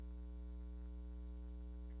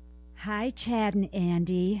Hi, Chad and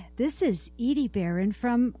Andy. This is Edie Barron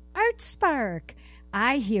from ArtSpark.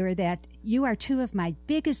 I hear that you are two of my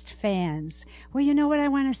biggest fans. Well, you know what I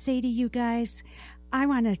want to say to you guys? I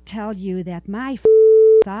want to tell you that my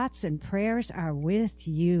thoughts and prayers are with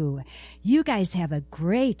you. You guys have a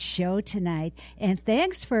great show tonight, and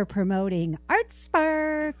thanks for promoting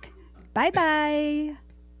ArtSpark. Bye-bye.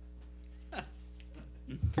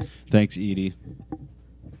 Thanks, Edie.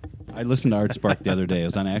 I listened to ArtSpark the other day. It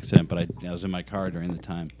was on accident, but I was in my car during the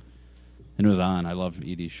time. And it was on. I love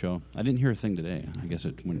Edie's show. I didn't hear a thing today. I guess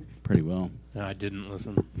it went pretty well. No, I didn't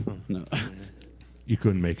listen. So. No. You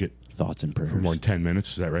couldn't make it Thoughts and prayers. for more than 10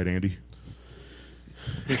 minutes. Is that right, Andy?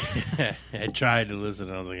 I tried to listen.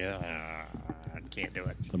 I was like, I can't do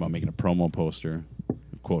it. It's about making a promo poster. A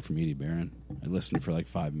quote from Edie Barron. I listened for like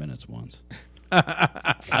 5 minutes once.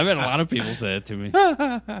 I've had a lot of people say it to me.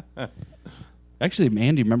 Actually,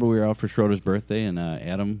 Andy, remember we were out for Schroeder's birthday and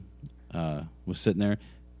Adam was sitting there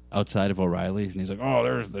outside of O'Reilly's and he's like, oh,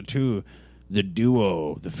 there's the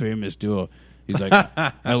duo, the famous duo. He's like,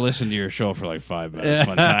 I listened to your show for like 5 minutes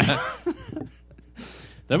one time.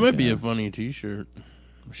 That might be a funny T-shirt.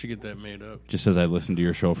 We should get that made up. Just says I listened to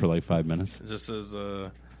your show for like 5 minutes. It just says,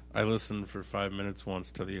 I listened for 5 minutes once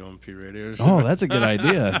to the OMP radio show. Oh, that's a good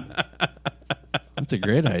idea. That's a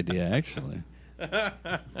great idea, actually.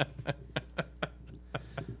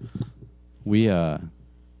 We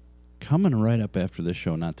coming right up after this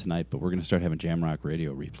show, not tonight, but we're going to start having Jamrock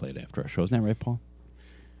Radio replayed after our show. Isn't that right, Paul?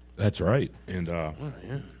 That's right. And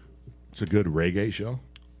it's a good reggae show.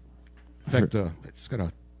 In fact, it's got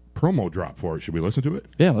a promo drop for it. Should we listen to it?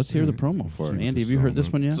 Yeah, let's hear the promo for it. Andy, have you heard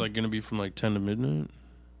this one yet? It's like going to be from like 10 to midnight?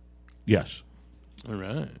 Yes. All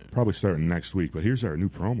right. Probably starting next week, but here's our new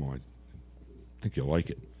promo. I think you'll like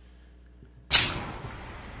it.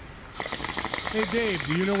 Hey, Dave,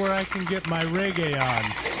 do you know where I can get my reggae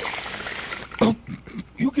on?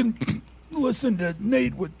 You can listen to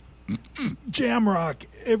Nate with Jamrock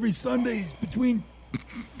every Sundays between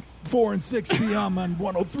 4 and 6 p.m. on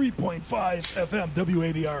 103.5 FM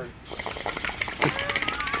WADR.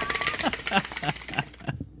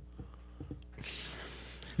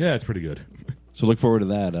 Yeah, it's pretty good. So look forward to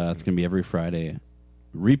that. It's going to be every Friday,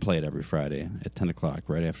 replayed every Friday at 10 o'clock,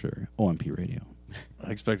 right after OMP Radio.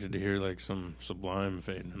 I expected to hear like some Sublime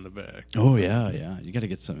fading in the back. Oh, yeah. You got to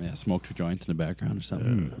get some smoked joints in the background or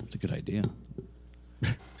something. It's a good idea.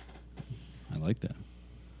 I like that.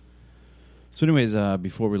 So anyways,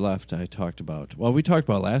 before we left, we talked about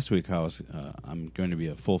last week how I'm going to be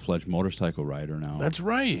a full-fledged motorcycle rider now. That's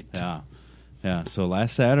right. Yeah. So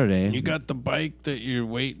last Saturday... You got the bike that you're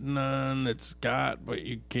waiting on that's but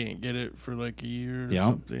you can't get it for like a year or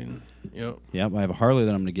something. Yep, I have a Harley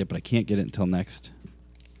that I'm going to get, but I can't get it until next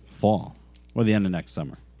fall or the end of next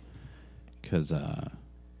summer. Because to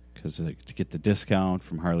get the discount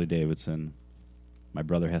from Harley-Davidson, my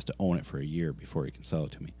brother has to own it for a year before he can sell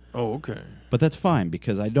it to me. Oh, okay. But that's fine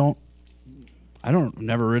because never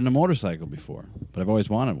ridden a motorcycle before, but I've always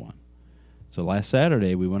wanted one. So last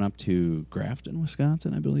Saturday we went up to Grafton,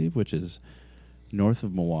 Wisconsin, I believe, which is north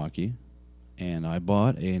of Milwaukee, and I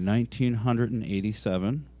bought a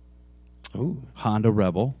 1987 Honda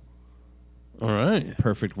Rebel. All right.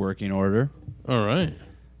 Perfect working order. All right.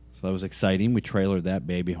 So that was exciting. We trailered that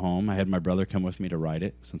baby home. I had my brother come with me to ride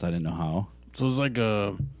it since I didn't know how. So it's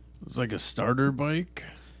like a starter bike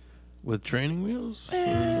with training wheels?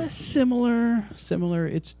 Similar.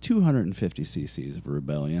 It's 250 cc's of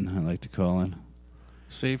Rebellion, I like to call it.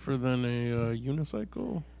 Safer than a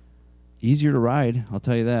unicycle? Easier to ride, I'll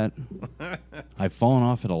tell you that. I've fallen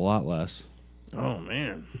off it a lot less. Oh,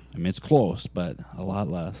 man. I mean, it's close, but a lot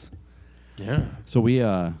less. Yeah. So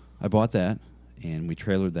I bought that, and we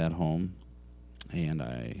trailered that home, and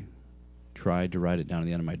I tried to ride it down to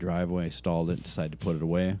the end of my driveway, stalled it, decided to put it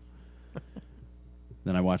away.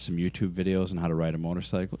 Then I watched some YouTube videos on how to ride a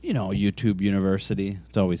motorcycle. YouTube University.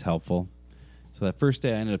 It's always helpful. So that first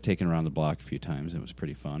day I ended up taking around the block a few times. It was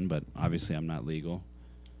pretty fun, but obviously I'm not legal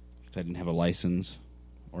because I didn't have a license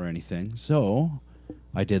or anything. So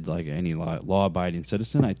I did like any law-abiding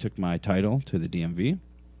citizen. I took my title to the DMV,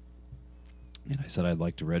 and I said I'd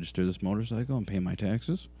like to register this motorcycle and pay my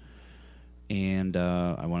taxes. And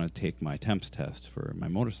I want to take my temps test for my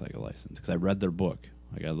motorcycle license because I read their book.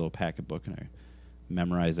 I got a little packet book, and I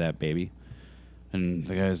memorized that baby. And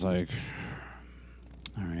the guy's like,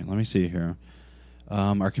 all right, let me see here.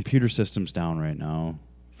 Our computer system's down right now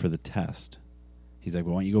for the test. He's like,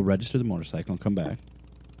 well, why don't you go register the motorcycle and come back,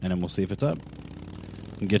 and then we'll see if it's up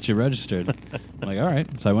and get you registered. I'm like, all right.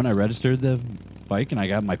 So I registered the bike, and I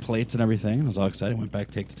got my plates and everything. I was all excited. Went back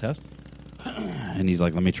to take the test. And he's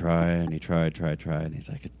like, let me try. And he tried. And he's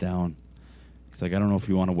like, it's down. He's like, I don't know if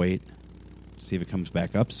you want to wait, see if it comes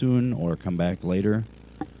back up soon or come back later.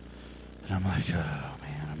 And I'm like, oh,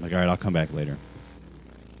 man. I'm like, all right, I'll come back later.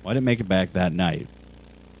 Well, I didn't make it back that night.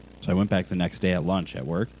 So I went back the next day at lunch at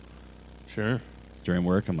work. Sure. During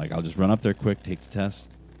work, I'm like, I'll just run up there quick, take the test.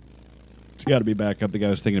 It's got to be back up. The guy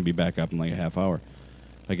was thinking it'd be back up in like a half hour.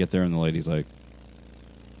 I get there, and the lady's like,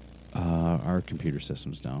 our computer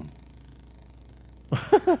system's down.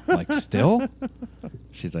 I'm like, still?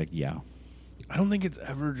 She's like, yeah. I don't think it's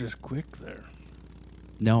ever just quick there.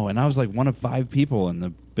 No, and I was like one of 5 people in the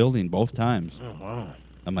building both times. Oh, wow.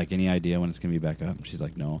 I'm like, any idea when it's going to be back up? And she's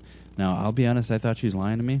like, no. Now, I'll be honest, I thought she was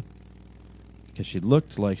lying to me because she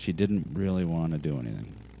looked like she didn't really want to do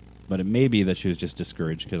anything. But it may be that she was just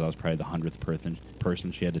discouraged because I was probably the 100th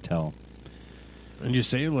person she had to tell. And you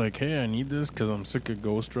say, like, hey, I need this because I'm sick of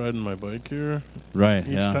ghost riding my bike here. Right,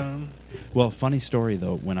 each yeah. time. Well, funny story,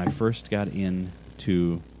 though. When I first got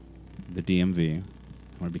into the DMV, I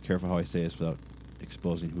want to be careful how I say this without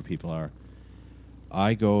exposing who people are.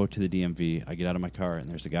 I go to the DMV, I get out of my car, and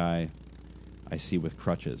there's a guy I see with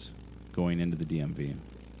crutches going into the DMV.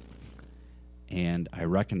 And I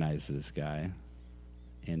recognize this guy,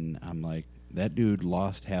 and I'm like, that dude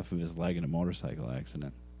lost half of his leg in a motorcycle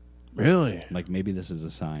accident. Really? I'm like, maybe this is a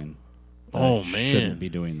sign that Oh, I man. shouldn't be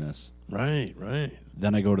doing this. Right.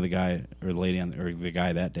 Then I go to the guy or the lady or the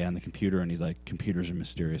guy that day on the computer, and he's like, computers are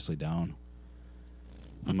mysteriously down.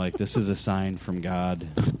 I'm like, this is a sign from God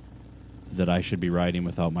that I should be riding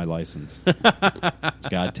without my license. It's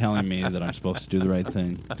God telling me that I'm supposed to do the right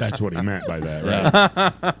thing. That's what he meant by that, right?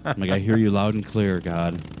 Yeah. I'm like, I hear you loud and clear,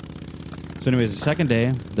 God. So anyways, the second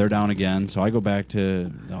day, they're down again. So I go back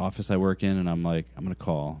to the office I work in, and I'm like, I'm going to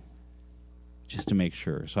call just to make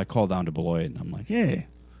sure. So I call down to Beloit, and I'm like, hey,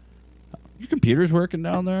 your computer's working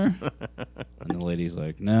down there? And the lady's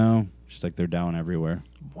like, no. She's like, they're down everywhere.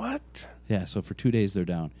 What? Yeah, so for 2 days, they're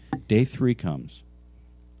down. Day 3 comes.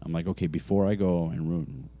 I'm like, okay, before I go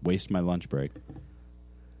and waste my lunch break,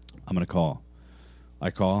 I'm going to call. I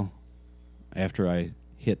call. After I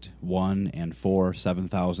hit 1 and 4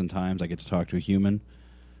 7,000 times, I get to talk to a human.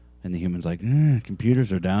 And the human's like,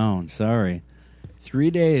 computers are down. Sorry. 3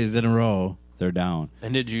 days in a row, they're down.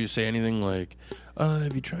 And did you say anything like,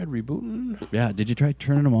 have you tried rebooting? Yeah, did you try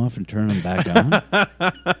turning them off and turning them back on?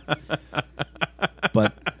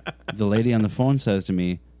 But the lady on the phone says to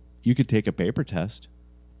me, you could take a paper test.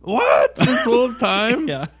 What? This whole time?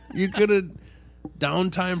 Yeah. You could have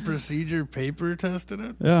downtime procedure paper tested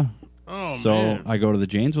it? Yeah. Oh, so man. I go to the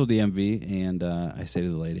Janesville DMV, and I say to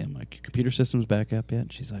the lady, I'm like, your computer system's back up yet?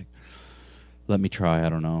 And she's like, let me try. I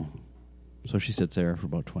don't know. So she sits there for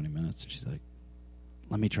about 20 minutes, and she's like,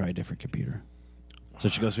 let me try a different computer. So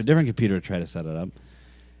she goes to a different computer to try to set it up.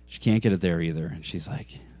 She can't get it there either. And she's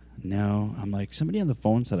like, no. I'm like, somebody on the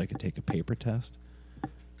phone said I could take a paper test.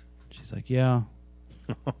 She's like, yeah.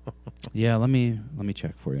 Yeah, let me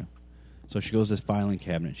check for you. So she goes to this filing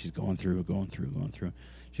cabinet. She's going through.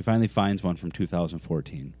 She finally finds one from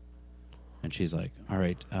 2014. And she's like, all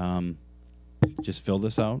right, just fill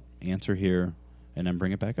this out, answer here, and then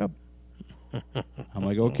bring it back up. I'm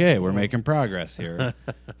like, okay, we're making progress here.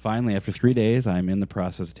 Finally, after 3 days, I'm in the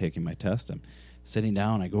process of taking my test. I'm sitting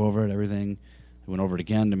down. I go over it, everything. I went over it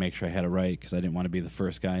again to make sure I had it right because I didn't want to be the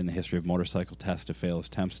first guy in the history of motorcycle tests to fail his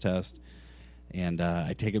temps test. And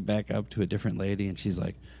I take it back up to a different lady, and she's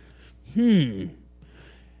like, hey,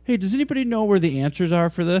 does anybody know where the answers are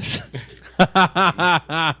for this? The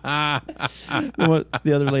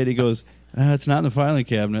other lady goes, it's not in the filing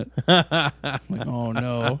cabinet. I'm like, oh,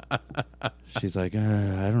 no. She's like,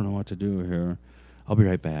 I don't know what to do here. I'll be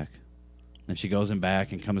right back. And she goes in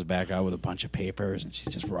back and comes back out with a bunch of papers, and she's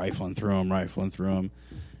just rifling through them.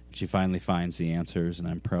 She finally finds the answers, and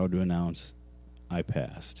I'm proud to announce I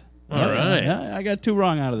passed. All right. I got 2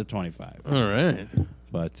 wrong out of the 25. All right.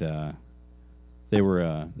 But they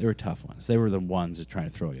were tough ones. They were the ones that try to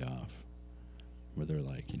throw you off. Where they're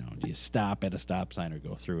like, do you stop at a stop sign or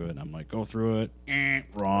go through it? And I'm like, go through it.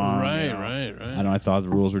 Wrong. Right. I thought the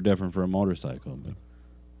rules were different for a motorcycle.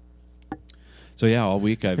 But. So, yeah, all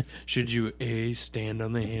week I've... Should you, A, stand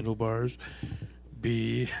on the handlebars,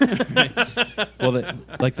 B... Well,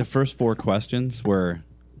 the first 4 questions were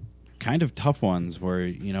kind of tough ones where,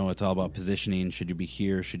 it's all about positioning. Should you be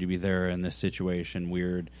here? Should you be there in this situation?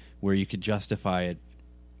 Weird. Where you could justify it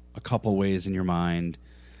a couple ways in your mind.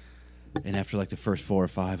 And after the first 4 or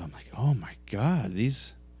 5, I'm like, oh my God,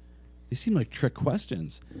 these seem like trick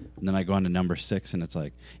questions. And then I go on to number 6, and it's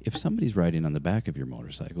like, if somebody's riding on the back of your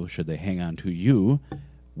motorcycle, should they hang on to you,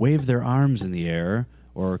 wave their arms in the air,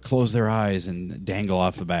 or close their eyes and dangle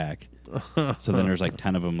off the back? So then there's like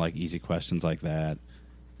 10 of them, like easy questions like that,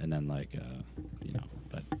 and then like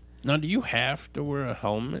But now, do you have to wear a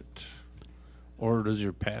helmet, or does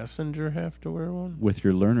your passenger have to wear one? with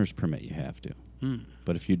your learner's permit, you have to.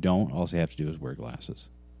 But if you don't, all you have to do is wear glasses.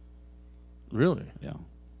 Really? Yeah.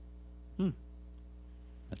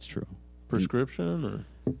 That's true. Prescription or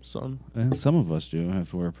something? And some of us do have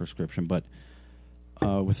to wear a prescription, but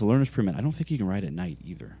with the learner's permit, I don't think you can ride at night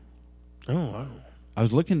either. Oh, wow. I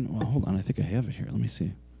was looking. Well, hold on. I think I have it here. Let me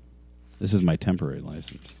see. This is my temporary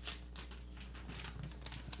license.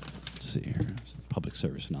 Let's see here. It's a public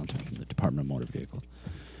service announcement from the Department of Motor Vehicles.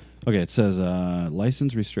 Okay, it says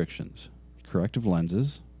license restrictions, corrective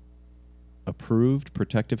lenses, approved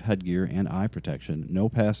protective headgear and eye protection, no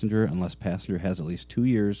passenger unless passenger has at least 2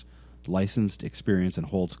 years licensed experience and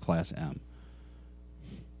holds Class M.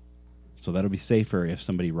 So that'll be safer if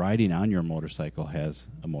somebody riding on your motorcycle has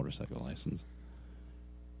a motorcycle license.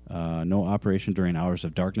 No operation during hours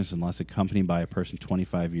of darkness unless accompanied by a person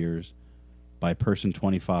 25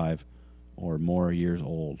 or more years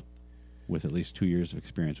old with at least 2 years of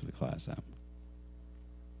experience with a Class M.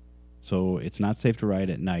 So it's not safe to ride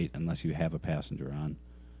at night unless you have a passenger on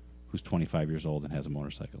who's 25 years old and has a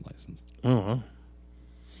motorcycle license. Uh-huh.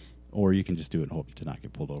 Or you can just do it and hope to not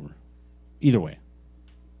get pulled over. Either way,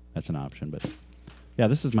 that's an option. But yeah,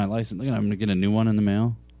 this is my license. Look, I'm going to get a new one in the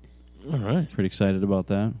mail. All right. Pretty excited about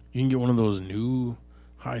that. You can get one of those new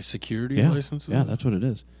high security licenses? Yeah, that's what it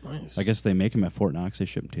is. Nice. I guess they make them at Fort Knox. They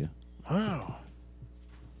ship them to you. Wow.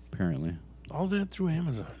 Apparently. All that through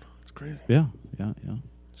Amazon. It's crazy. Yeah.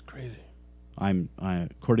 It's crazy.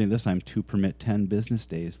 According to this, I'm to permit 10 business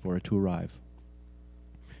days for it to arrive.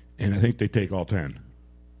 And I think they take all 10,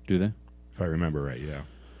 Do they? if I remember right, yeah.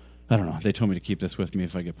 I don't know. They told me to keep this with me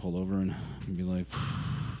if I get pulled over and be like,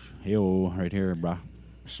 hey-o, right here, brah.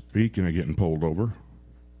 Speaking of getting pulled over,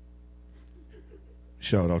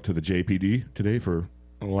 shout out to the JPD today for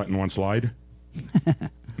letting one slide.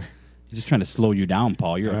 He's just trying to slow you down,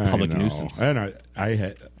 Paul. You're a public nuisance. And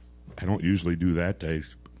I don't usually do that. I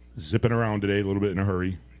zipping around today a little bit in a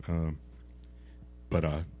hurry.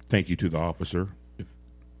 But thank you to the officer.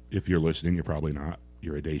 If you're listening, you're probably not.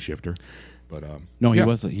 You're a day shifter. But No, he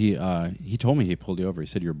wasn't. He told me he pulled you over. He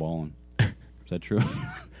said you're balling. Is that true?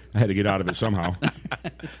 I had to get out of it somehow.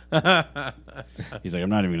 He's like, I'm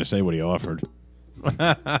not even going to say what he offered.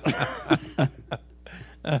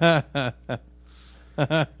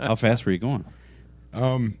 How fast were you going?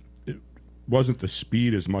 It wasn't the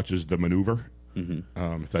speed as much as the maneuver,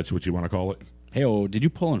 if that's what you want to call it. Hey, did you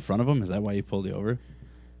pull in front of him? Is that why he pulled you over?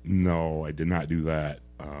 No, I did not do that.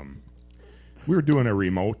 We were doing a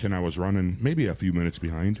remote, and I was running maybe a few minutes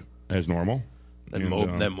behind, as normal. That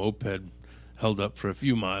moped held up for a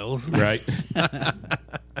few miles. Right.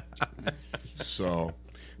 So,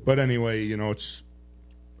 but anyway,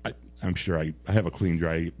 I'm sure I have a clean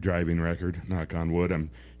driving record, knock on wood.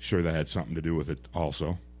 I'm sure that had something to do with it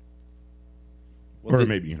also. Well, or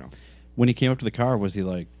maybe, When he came up to the car, was he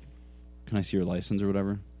like, can I see your license or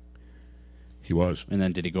whatever? He was. And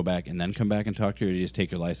then did he go back and then come back and talk to you, or did he just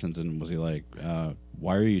take your license and was he like,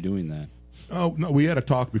 why are you doing that? Oh, no, we had a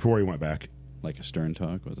talk before he went back. Like a stern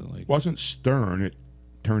talk? Was it like? It wasn't stern. It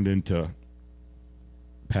turned into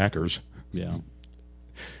Packers. Yeah.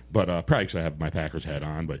 But probably because I have my Packers hat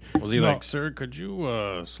on. But was he like, sir, could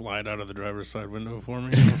you slide out of the driver's side window for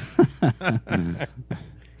me?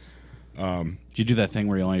 Did you do that thing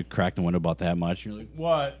where you only crack the window about that much? You're like,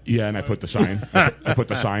 what? Yeah, and I put the sign. I put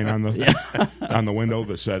the sign on the on the window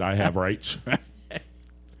that said "I have rights."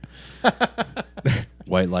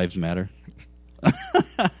 White lives matter.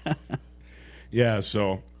 Yeah.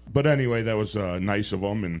 So, but anyway, that was nice of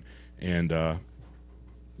them, and I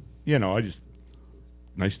just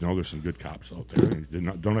nice to know there's some good cops out there.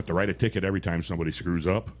 Don't have to write a ticket every time somebody screws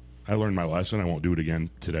up. I learned my lesson. I won't do it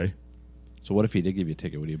again today. So what if he did give you a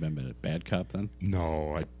ticket? Would he have been a bad cop then?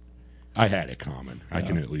 No, I had it coming. I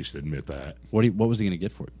can at least admit that. What was he going to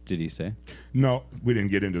get for it? Did he say? No, we didn't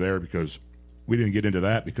get into that because we had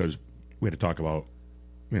to talk about,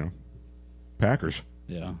 Packers.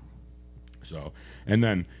 Yeah. So, and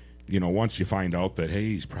then, once you find out that, hey,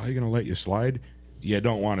 he's probably going to let you slide, you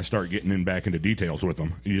don't want to start getting back into details with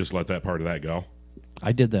him. You just let that part of that go.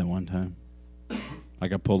 I did that one time. I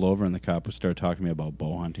got pulled over and the cop started talking to me about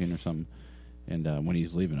bow hunting or something. And when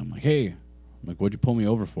he's leaving, I'm like, hey, what'd you pull me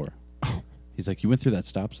over for? He's like, you went through that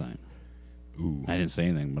stop sign. Ooh. I didn't say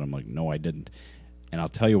anything, but I'm like, no, I didn't. And I'll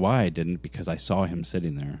tell you why I didn't, because I saw him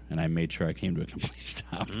sitting there, and I made sure I came to a complete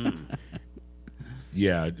stop.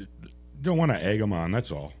 Yeah, don't want to egg him on,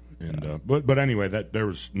 that's all. And but anyway, there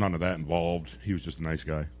was none of that involved. He was just a nice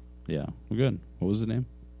guy. Yeah, well, good. What was his name?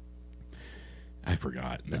 I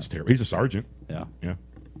forgot. That's terrible. He's a sergeant. Yeah. Yeah.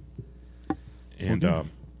 And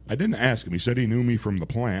I didn't ask him. He said he knew me from the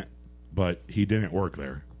plant, but he didn't work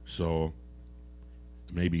there. So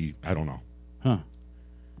maybe, I don't know. Huh.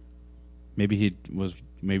 Maybe he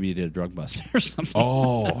did a drug bust or something.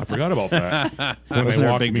 Oh, I forgot about that. When Wasn't they there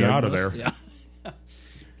a walked big me drug out of bust? there. Yeah.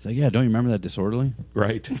 It's like, yeah, don't you remember that disorderly?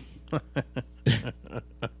 Right.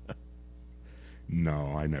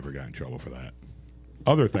 No, I never got in trouble for that.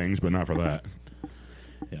 Other things, but not for that.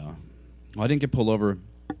 Yeah. Well, I didn't get pulled over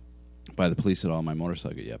by the police at all on my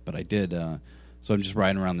motorcycle yet, but I did. So I'm just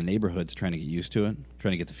riding around the neighborhoods trying to get used to it,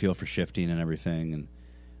 trying to get the feel for shifting and everything. And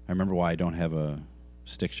I remember why I don't have a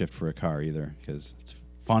stick shift for a car either, because it's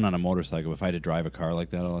fun on a motorcycle. If I had to drive a car like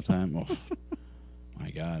that all the time, oh, my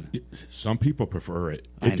God. Some people prefer it.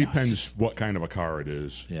 I know, It depends it's just- what kind of a car it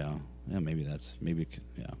is. Yeah,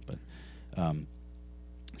 but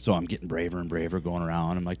so I'm getting braver and braver going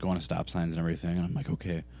around. I'm like going to stop signs and everything, and I'm like,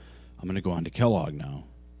 okay, I'm going to go on to Kellogg now.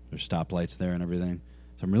 There's stoplights there and everything.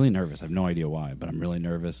 So I'm really nervous. I have no idea why, but I'm really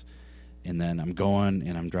nervous. And then I'm going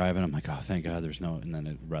and I'm driving. I'm like, oh, thank God there's no. And then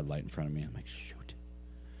a red light in front of me. I'm like, shoot.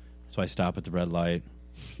 So I stop at the red light.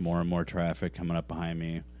 More and more traffic coming up behind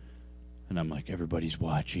me. And I'm like, everybody's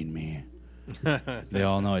watching me. They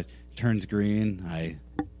all know it. Turns green. I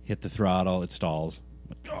hit the throttle. It stalls.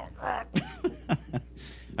 I'm like, oh, God.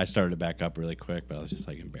 I started to back up really quick, but I was just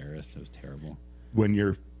like embarrassed. It was terrible. When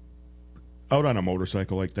you're out on a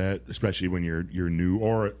motorcycle like that, especially when you're new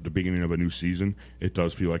or at the beginning of a new season, it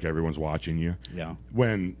does feel like everyone's watching you. Yeah.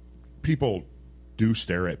 When people do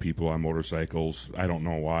stare at people on motorcycles, I don't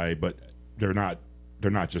know why, but they're not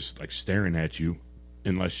just like staring at you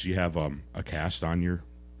unless you have a cast on your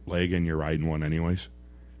leg and you're riding one anyways.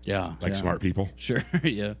 Yeah. Like yeah. smart people. Sure,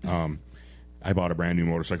 yeah. I bought a brand new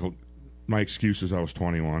motorcycle. My excuse is I was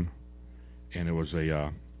 21, and it was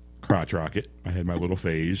a crotch rocket. I had my little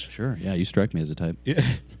phase. Sure, yeah. You strike me as a type. Yeah.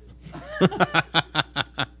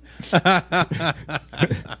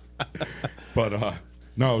 But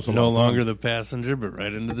no, it was a No lot of fun. longer the passenger, but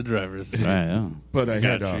right into the driver's seat. Right, yeah. But I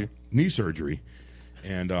Got had you. knee surgery,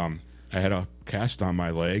 and I had a cast on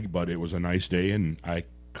my leg, but it was a nice day, and I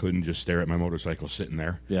couldn't just stare at my motorcycle sitting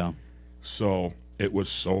there. Yeah. So it was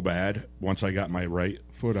so bad. Once I got my right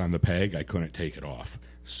foot on the peg, I couldn't take it off.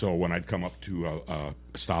 So when I'd come up to a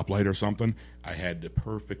stoplight or something, I had to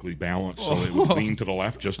perfectly balance so it would lean to the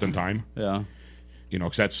left just in time. Yeah. You know,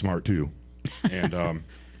 because that's smart too. And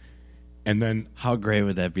and then How great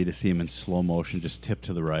would that be to see him in slow motion just tip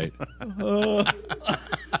to the right?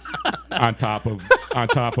 on top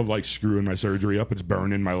of like screwing my surgery up, it's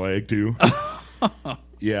burning my leg too.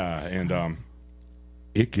 Yeah, and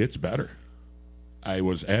it gets better. I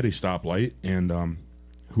was at a stoplight, and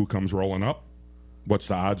who comes rolling up? What's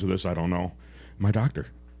the odds of this? I don't know. My doctor.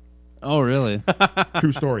 Oh, really?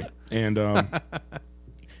 True story. And I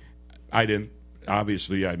didn't.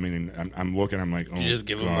 Obviously, I mean, I'm looking. I'm like, oh, You just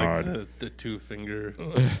give him God. like the two finger.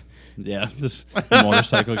 Yeah, this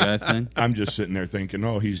motorcycle guy thing. I'm just sitting there thinking,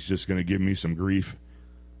 oh, he's just going to give me some grief.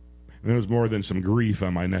 And it was more than some grief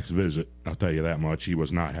on my next visit. I'll tell you that much. He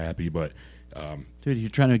was not happy, but Dude, you're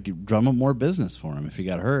trying to drum up more business for him. If he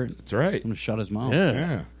got hurt, it's all right. I'm going to shut his mouth. Yeah.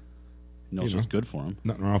 Yeah. He knows You know. what's good for him.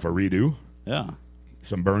 Nothing wrong with a redo. Yeah.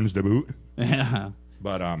 Some burns to boot. Yeah.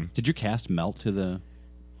 But Did your cast melt to the...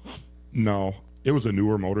 no, it was a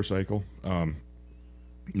newer motorcycle.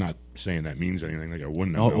 Not saying that means anything. Like I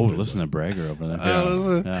wouldn't have. Oh, melted, listen but- to Bragger over there.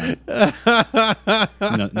 listen. Yeah.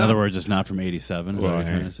 In other words, it's not from 87, is Well, what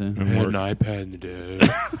you're hey, trying to say? I'm, Had an work- iPad in the day.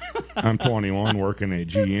 I'm 21, working at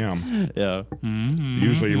GM. Yeah.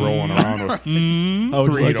 Usually rolling around with I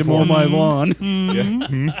would 3 like to to mow 4. my lawn.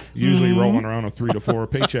 Usually rolling around with 3 to 4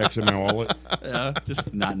 paychecks in my wallet. Yeah.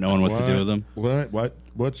 Just not knowing what to do with them.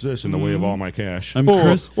 What's this in the way of all my cash? I'm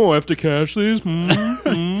Chris. I have to cash these.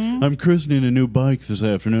 I'm christening a new bike this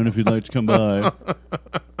afternoon if you'd like to come by.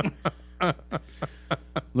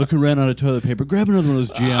 Look who ran out of toilet paper. Grab another one of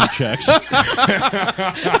those GM checks.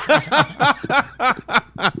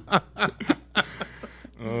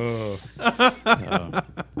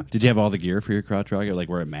 Did you have all the gear for your crotch rocket, like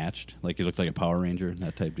where it matched? Like you looked like a Power Ranger,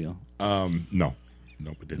 that type deal? No,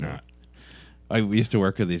 it did not. We used to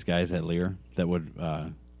work with these guys at Lear that would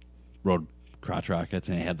rode crotch rockets,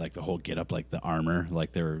 and they had like the whole get up, like the armor,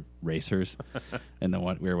 like they were racers. And then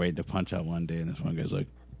we were waiting to punch out one day, and this one guy's like,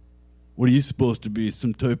 "What are you supposed to be,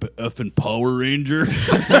 some type of effing Power Ranger?"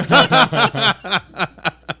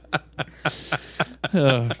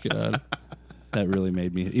 Oh God, that really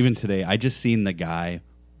made me. Even today, I just seen the guy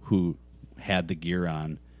who had the gear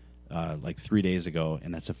on like 3 days ago,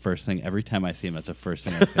 and that's the first thing. Every time I see him, that's the first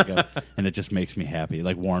thing I think of, and it just makes me happy.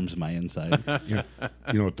 Like warms my inside. You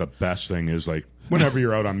know what the best thing is? Like whenever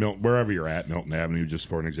you're out on wherever you're at, Milton Avenue, just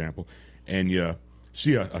for an example, and you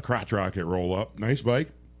see a crotch rocket roll up, nice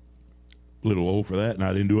bike, little old for that,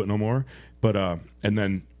 not into it no more. But and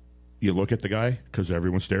then you look at the guy because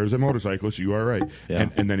everyone stares at motorcyclists. You are right, Yeah.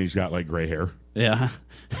 and then he's got like gray hair. Yeah,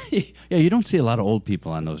 yeah. You don't see a lot of old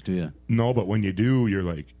people on those, do you? No, but when you do, you're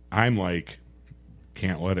like, I'm like,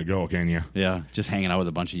 can't let it go, can you? Yeah, just hanging out with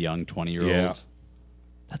a bunch of young 20-year-olds.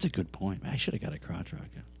 Yeah. That's a good point. I should have got a crotch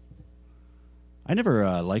rocket. I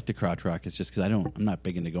never liked the crotch rockets just because I'm not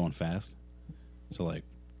big into going fast. So like,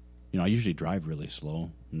 I usually drive really slow.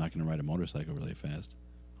 I'm not going to ride a motorcycle really fast,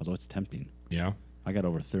 although it's tempting. Yeah. I got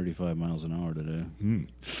over 35 miles an hour today.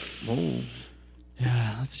 Oh,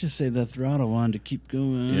 Yeah, let's just say the throttle wanted to keep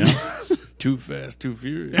going. Yeah. too fast, too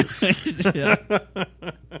furious. Yeah.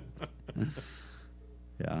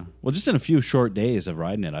 Yeah. Well, just in a few short days of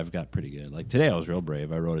riding it, I've got pretty good. Like today, I was real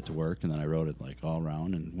brave. I rode it to work, and then I rode it like all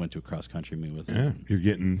around and went to a cross country meet with it. Yeah. You're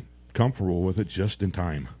getting comfortable with it just in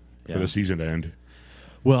time for Yeah. the season to end.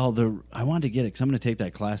 Well, I wanted to get it because I'm going to take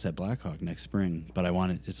that class at Blackhawk next spring, but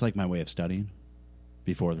it's like my way of studying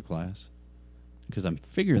before the class because I'm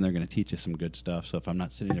figuring they're going to teach us some good stuff. So if I'm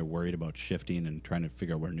not sitting there worried about shifting and trying to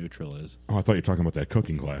figure out where neutral is. Oh, I thought you were talking about that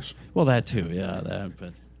cooking class. Well, that too. Yeah, that.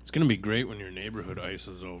 But It's going to be great when your neighborhood ice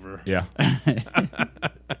is over. Yeah. And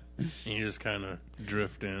you just kind of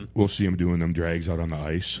drift in. We'll see him doing them drags out on the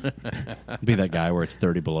ice. be that guy where it's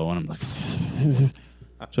 30 below and I'm like,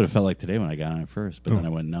 that's what it felt like today when I got on it first, but then I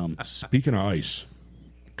went numb. Speaking of ice,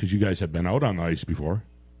 because you guys have been out on the ice before,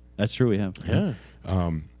 That's true. We have. Yeah.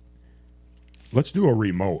 let's do a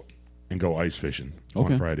remote and go ice fishing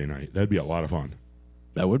Okay. on Friday night. That'd be a lot of fun.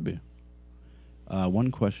 That would be.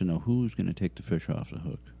 One question though: who's going to take the fish off the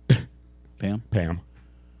hook? Pam? Pam,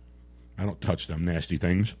 I don't touch them nasty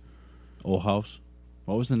things. Old House?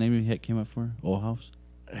 What was the name you came up for? Old House?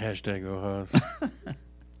 Hashtag Ohas.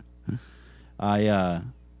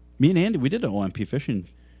 Me and Andy, we did an OMP fishing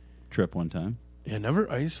trip one time. Yeah,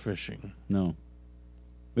 never ice fishing. No.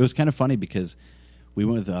 It was kind of funny because we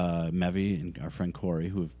went with Mevy and our friend Corey,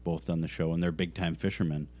 who have both done the show, and they're big-time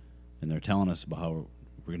fishermen, and they're telling us about how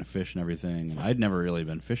we're going to fish and everything. And I'd never really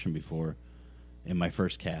been fishing before. In my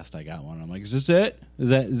first cast, I got one. I'm like, is this it?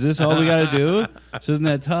 Is this all we got to do? This isn't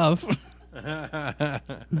that tough.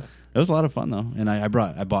 It was a lot of fun, though. And I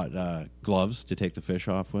bought gloves to take the fish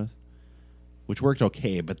off with, which worked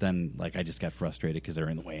okay. But then, I just got frustrated because they were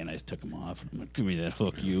in the way, and I just took them off. I'm like, give me that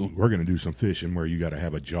hook, you. We're going to do some fishing where you got to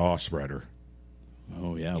have a jaw spreader.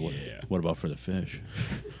 Oh, yeah. What about for the fish?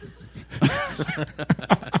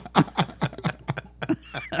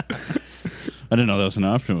 I didn't know that was an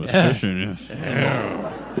option with fishing.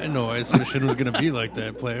 I didn't know ice fishing was going to be like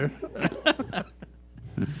that, player.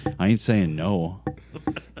 I ain't saying no.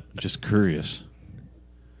 I'm just curious.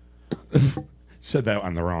 Said that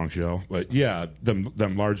on the wrong show. But, yeah, them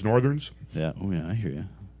large northerns. Yeah. Oh, yeah, I hear you.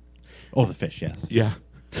 Oh, the fish, yes. Yeah.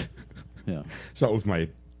 Yeah. So it was my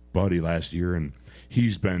buddy last year, and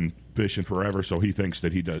he's been fishing forever, so he thinks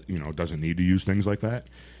that he doesn't need to use things like that.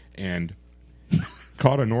 And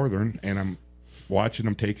caught a northern, and I'm watching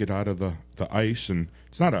him take it out of the ice, and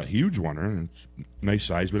it's not a huge one, and it's nice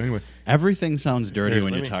size, but anyway. Everything sounds dirty Here,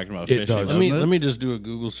 when let you're me- talking about It fishing. does. doesn't Let it? me just do a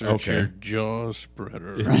Google search Okay. here. Jaw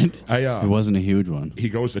spreader. Right? It It wasn't a huge one. He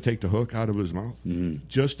goes to take the hook out of his mouth Mm-hmm.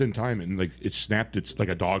 just in time, and it snapped. It's like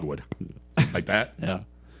a dog would, like that. Yeah.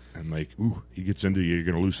 And ooh, he gets into you. You're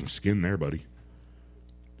going to lose some skin there, buddy.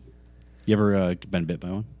 You ever been bit by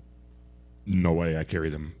one? No way. I carry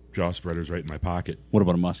them jaw spreaders right in my pocket. What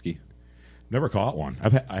about a muskie? Never caught one.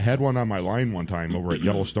 I had one on my line one time over at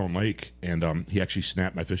Yellowstone Lake, and he actually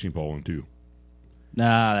snapped my fishing pole in two.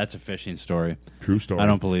 Nah, that's a fishing story. True story. I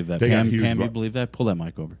don't believe that. They got Pam, huge you believe that? Pull that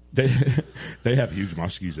mic over. They have huge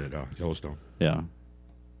muskies at Yellowstone. Yeah.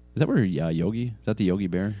 Is that where Yogi? Is that the Yogi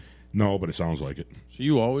Bear? No, but it sounds like it. So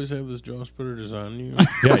you always have this jaw spreader just on you?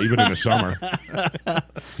 Yeah, even in the summer.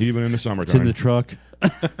 Even in the It's in summertime. the truck.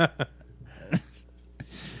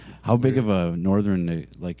 How big of a northern, you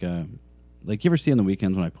ever see on the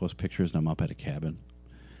weekends when I post pictures and I'm up at a cabin?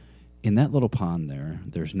 In that little pond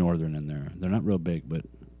there's northern in there. They're not real big, but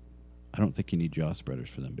I don't think you need jaw spreaders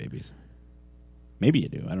for them babies. Maybe you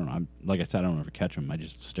do. I don't know. Like I said, I don't ever catch them. I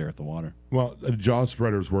just stare at the water. Well, jaw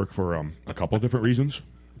spreaders work for a couple different reasons.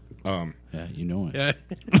 Yeah, you know it.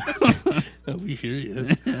 Yeah. We hear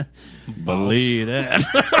you. Believe that.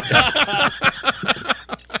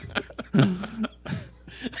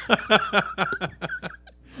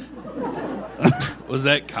 Was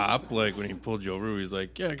that cop, like, when he pulled you over, he's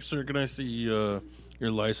like, yeah, sir, can I see your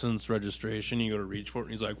license, registration? You go to reach for it,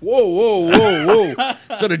 and he's like, whoa. Is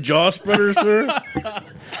that a jaw spreader, sir?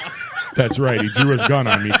 That's right. He drew his gun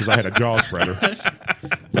on me because I had a jaw spreader.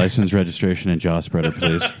 License, registration, and jaw spreader,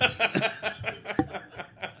 please.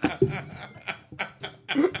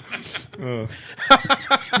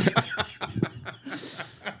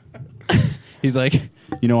 He's like,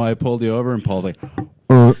 you know why I pulled you over? And Paul's like,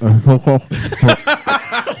 what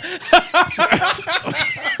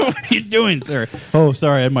are you doing, sir? Oh,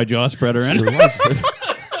 sorry, I had my jaw spreader in.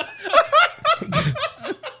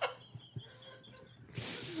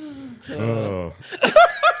 Oh.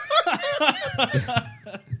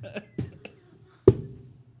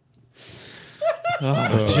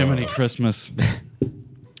 Jiminy Christmas.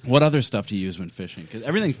 What other stuff do you use when fishing? Because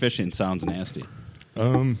everything fishing sounds nasty.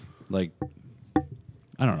 Like,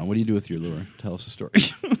 I don't know. What do you do with your lure? Tell us a story.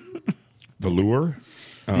 The lure?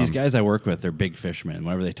 These guys I work with, they're big fishermen.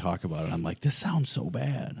 Whenever they talk about it, I'm like, this sounds so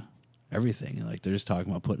bad. Everything. Like, they're just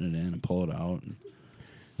talking about putting it in and pull it out. And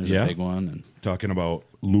there's a big one. And talking about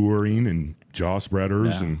luring and jaw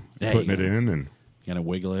spreaders and putting it in. And you got to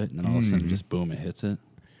wiggle it, and then all of a sudden, just boom, it hits it.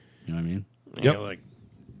 You know what I mean? Yeah, like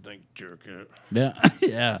jerk it.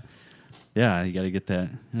 Yeah, yeah. You got to get that.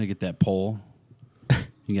 You got to get that pole.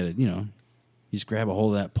 You got to, you just grab a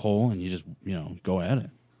hold of that pole and you just, go at it.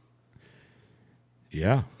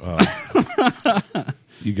 Yeah,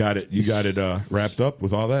 you got it wrapped up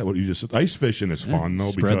with all that. What you just ice fishing is fun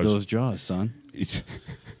though. Spread because those jaws, son.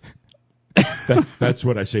 That's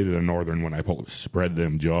what I say to the northern when I pull. Spread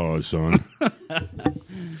them jaws, son. Come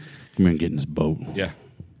here and get in this boat. Yeah.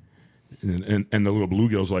 And the little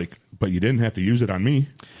bluegill's like, but you didn't have to use it on me.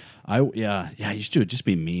 You should just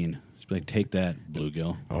be mean. Just be like, take that,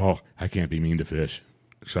 bluegill. Oh, I can't be mean to fish,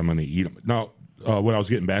 because I'm going to eat them. Now, what I was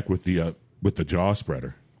getting back with the jaw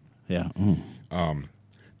spreader. Yeah.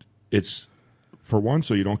 It's, for one,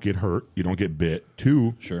 so you don't get hurt, you don't get bit.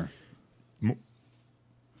 Two, sure.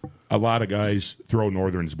 A lot of guys throw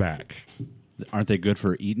northerns back. Aren't they good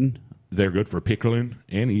for eating? They're good for pickling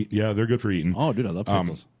and eat. Yeah, they're good for eating. Oh, dude, I love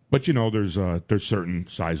pickles. But there's certain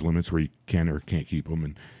size limits where you can or can't keep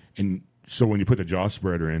them, and so when you put the jaw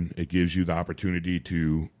spreader in, it gives you the opportunity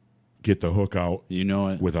to get the hook out. You know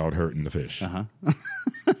it without hurting the fish. Uh-huh.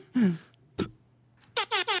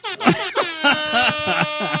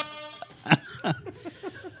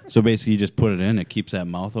 So basically, you just put it in; it keeps that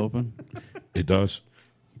mouth open. It does.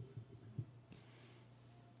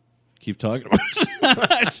 Keep talking about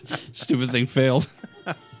it. Stupid thing failed.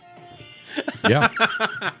 Yeah.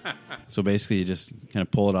 So basically, you just kind of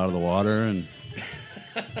pull it out of the water and.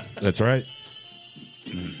 That's right.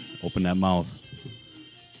 Open that mouth.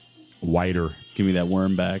 Wider. Give me that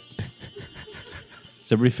worm back.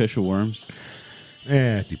 Does everybody fish with worms?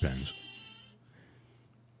 It depends.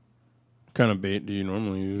 What kind of bait do you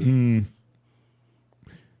normally use?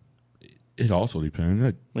 It also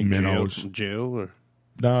depends. Like minnows. Jail or?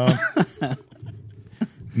 No.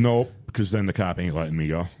 Nope, because then the cop ain't letting me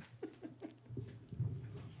go.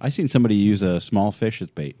 I seen somebody use a small fish as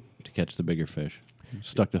bait to catch the bigger fish.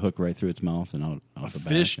 Stuck the hook right through its mouth and out the back.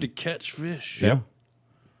 Fish to catch fish? Yeah.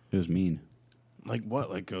 It was mean. Like what?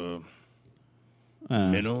 Like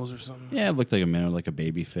minnows or something? Yeah, it looked like a minnow, like a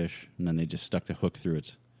baby fish. And then they just stuck the hook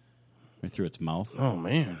right through its mouth. Oh,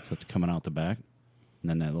 man. So it's coming out the back. And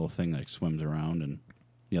then that little thing like swims around and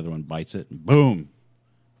the other one bites it. And boom.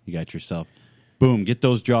 You got yourself. Boom. Get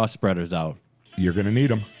those jaw spreaders out. You're going to need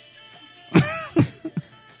them.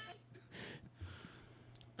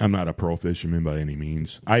 I'm not a pro fisherman by any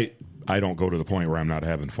means. I don't go to the point where I'm not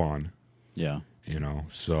having fun. Yeah.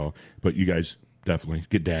 So, but you guys definitely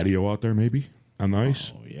get Daddy-O out there maybe on the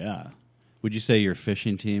ice. Oh, yeah. Would you say your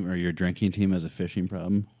fishing team or your drinking team has a fishing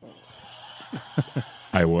problem?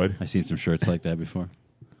 I would. I've seen some shirts like that before.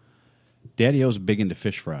 Daddy-O's big into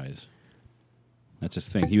fish fries. That's his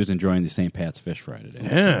thing. He was enjoying the St. Pat's fish fry today.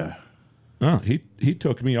 Yeah. Oh, he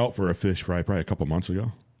took me out for a fish fry probably a couple months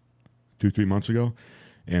ago. 2-3 months ago.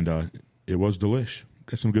 And it was delish.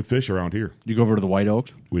 Got some good fish around here. Did you go over to the White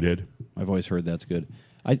Oak? We did. I've always heard that's good.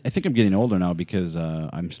 I think I'm getting older now because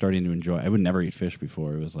I'm starting to enjoy. I would never eat fish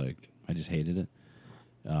before. It was like I just hated it.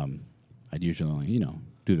 I'd usually only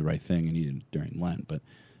do the right thing and eat it during Lent. But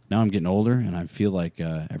now I'm getting older and I feel like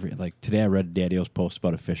today I read Daddy-O's post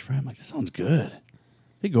about a fish fry. I'm like, this sounds good.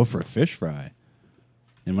 They go for a fish fry.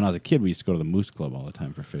 And when I was a kid, we used to go to the Moose Club all the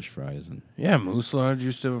time for fish fries. And yeah, Moose Lodge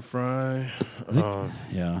used to have a fry.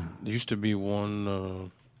 Yeah. There used to be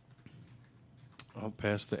one out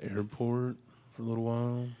past the airport for a little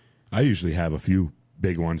while. I usually have a few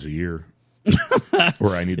big ones a year.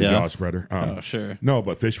 Where I need the Yeah. jaw spreader. Oh, sure. No,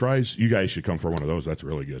 but fish fries, you guys should come for one of those. That's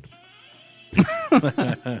really good.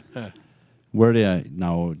 Where do you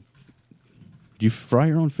now? Do you fry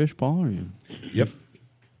your own fish, Paul? Or Yep.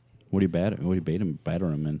 what do you batter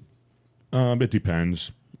them in? It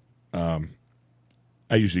depends.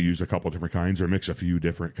 I usually use a couple different kinds or mix a few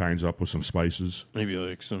different kinds up with some spices. Maybe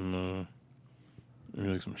like some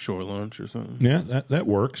shore lunch or something. Yeah, that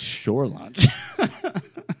works. Shore lunch.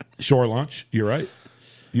 Shore lunch, you're right.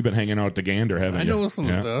 You've been hanging out at the Gander, haven't I you? know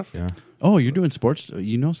some stuff. Yeah. Oh, you're doing sports.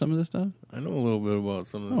 You know some of this stuff? I know a little bit about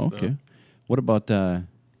some of this Oh, stuff. okay. What about?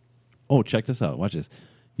 Check this out. Watch this.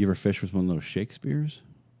 You ever fish with one of those Shakespeare's?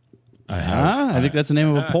 I have. I think that's the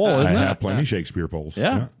name of a pole, isn't I it? have plenty Shakespeare poles.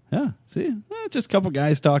 Yeah. See, just a couple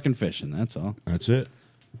guys talking fishing. That's all. That's it.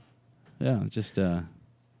 Yeah, just. I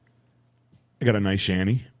got a nice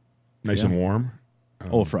shanty, nice Yeah. and warm.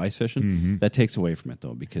 For ice fishing, that takes away from it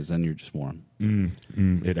though, because then you're just warm.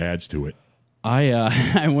 It adds to it.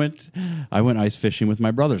 I went ice fishing with my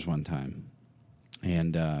brothers one time,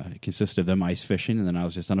 and it consisted of them ice fishing, and then I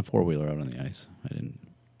was just on a 4-wheeler out on the ice.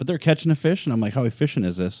 But they're catching a fish, and I'm like, "How fishing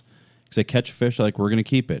is this?" Because they catch a fish, they're like, "We're going to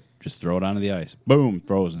keep it. Just throw it onto the ice. Boom,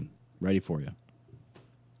 frozen, ready for you."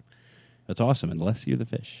 That's awesome, unless you're the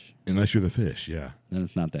fish. Unless you're the fish, yeah. Then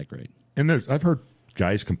it's not that great. And I've heard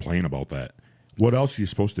guys complain about that. What else are you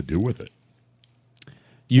supposed to do with it?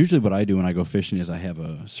 Usually what I do when I go fishing is I have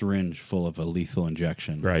a syringe full of a lethal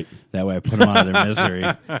injection. Right. That way I put them out of their misery.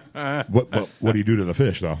 What do you do to the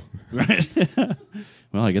fish, though? Right.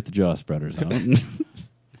 Well, I get the jaw spreaders out.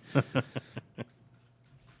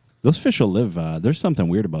 Those fish will live. There's something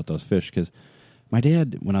weird about those fish because my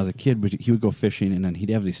dad, when I was a kid, he would go fishing and then he'd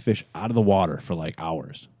have these fish out of the water for like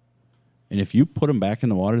hours. And if you put them back in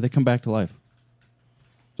the water, they come back to life.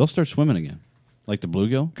 They'll start swimming again. Like the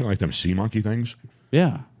bluegill. Kind of like them sea monkey things.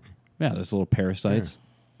 Yeah. Yeah, those little parasites.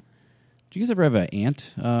 Did you guys ever have an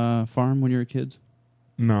ant farm when you were kids?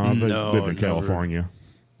 No, they No, lived in never. California.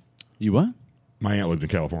 You what? My aunt lived in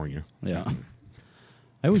California. Yeah.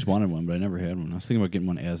 I always wanted one, but I never had one. I was thinking about getting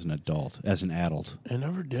one as an adult. I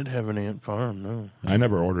never did have an ant farm, no. I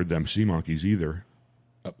never ordered them sea monkeys either.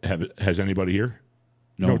 Has anybody here?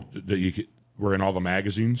 No. That you could, we're in all the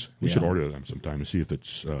magazines. We Yeah. should order them sometime to see if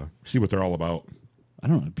it's see what they're all about. I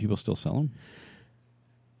don't know. Do people still sell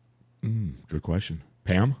them? Good question.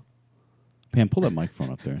 Pam? Pam, pull that microphone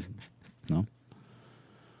up there. No?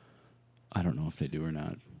 I don't know if they do or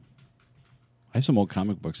not. I have some old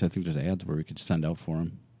comic books. I think there's ads where we could send out for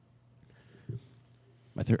them.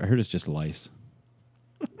 I heard it's just lice.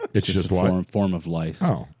 It's just a what? form of lice.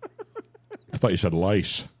 Oh. I thought you said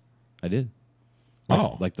lice. I did.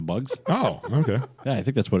 Oh. Like the bugs? Oh, okay. Yeah, I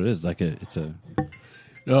think that's what it is. It's a.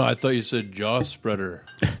 No, I thought you said jaw spreader.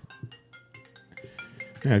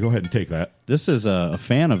 Yeah, go ahead and take that. This is a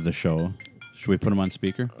fan of the show. Should we put him on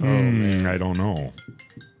speaker? I don't know.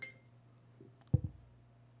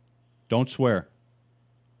 Don't swear.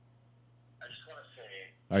 I just want to say,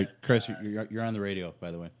 All right, Chris, you're on the radio,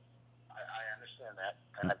 by the way. I understand that,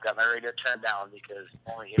 and I've got my radio turned down because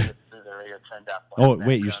only idiots do the radio turned up. Oh,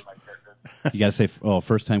 wait, You got to say,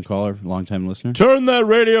 first-time caller, long-time listener? Turn that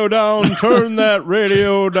radio down. Turn that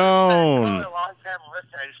radio I'm down. a long-time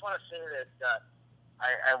listener. I just want to say that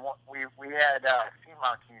we had sea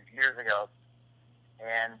monkeys years ago,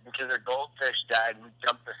 and because their goldfish died, we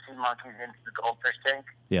dumped the sea monkeys into the goldfish tank.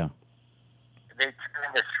 Yeah. They turned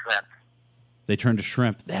into shrimp. They turned to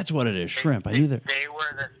shrimp. That's what it is, shrimp. I knew that. They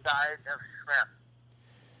were the size of shrimp.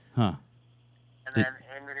 Huh. And then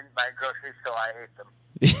Amy didn't buy groceries, so I ate them.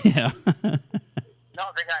 Yeah. No,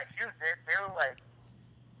 they got huge.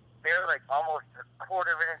 They were like almost a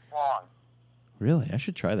quarter of an inch long. Really? I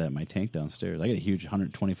should try that in my tank downstairs. I got a huge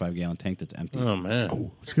 125-gallon tank that's empty. Oh, man.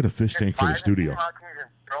 Oh, let's get a fish tank for the studio. Just buy the sea monkeys and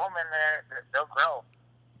throw them in there. They'll grow.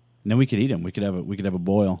 And then we could eat them. We could have a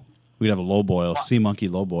boil. We could have a low boil, sea monkey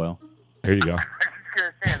low boil. There you go. I was just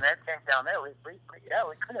going to say, in that tank down there, we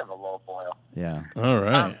could have a low boil. Yeah. All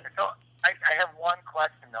right. So I have one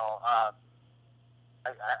question, though. I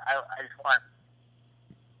just want,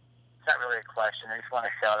 it's not really a question. I just want a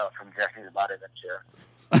shout out from Jesse the Body Ventura.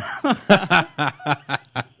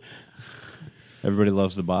 Everybody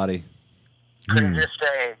loves the body. Could you just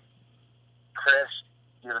say, Chris,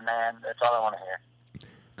 you're the man? That's all I want to hear.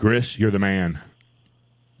 Chris, you're the man.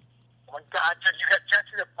 Oh, my God, you got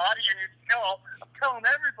Jesse the Body in your show. I'm telling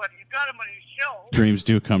everybody, you got him on your show. Dreams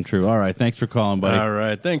do come true. All right. Thanks for calling, buddy. All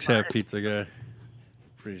right. Thanks, Half Pizza Guy.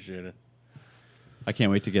 Appreciate it. I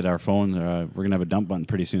can't wait to get our phone. We're going to have a dump button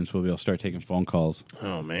pretty soon, so we'll be able to start taking phone calls.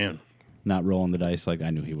 Oh, man. Not rolling the dice like I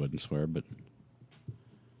knew he wouldn't swear, but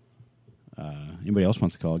Anybody else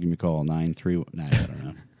wants to call? Give me a call 93. Nah, I don't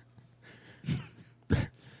know.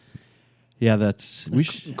 Yeah, we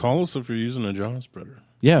should Call us if you're using a jaw spreader.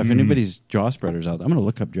 Yeah, if anybody's jaw spreaders out, I'm going to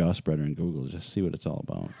look up jaw spreader in Google just to see what it's all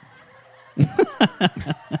about.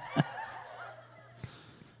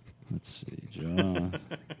 Let's see, jaw.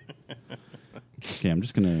 Okay, I'm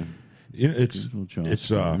just going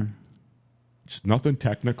to. It's nothing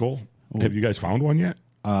technical. Have you guys found one yet?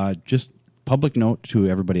 Just public note to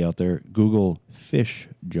everybody out there: Google fish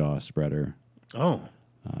jaw spreader. Oh.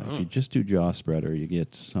 If you just do jaw spreader, you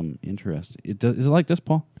get some interest. Is it like this,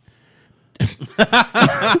 Paul? Yep,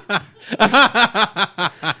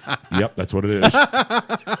 that's what it is.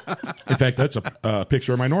 In fact, that's a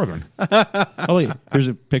picture of my Northern. Oh, wait, here's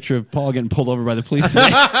a picture of Paul getting pulled over by the police.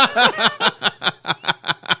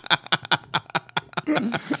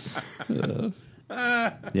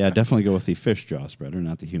 Yeah, definitely go with the fish jaw spreader,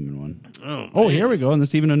 not the human one. Oh, here we go, and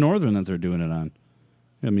there's even a Northern that they're doing it on.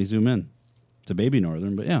 Let me zoom in. It's a baby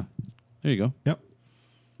Northern, but yeah, there you go. Yep.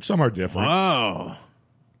 Some are different. Wow.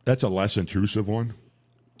 That's a less intrusive one.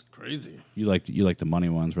 It's crazy. You like the money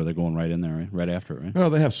ones where they're going right in there, right? Right after it, right?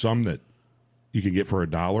 Well, they have some that you can get for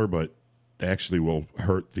 $1, but actually will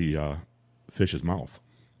hurt the fish's mouth.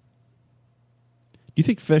 Do you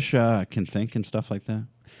think fish can think and stuff like that?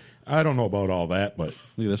 I don't know about all that, but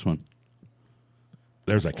Look at this one.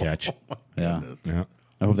 there's a catch. Yeah. Yeah.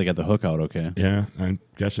 I hope they got the hook out okay. Yeah, I'm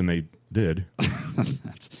guessing they did.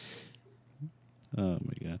 Oh,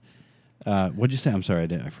 my God. What'd you say? I'm sorry,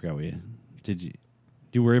 I forgot what you... Do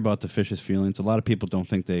you worry about the fish's feelings? A lot of people don't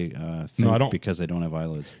think they think No, I don't. because they don't have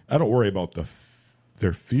eyelids. I don't worry about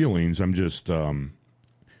their feelings. I'm just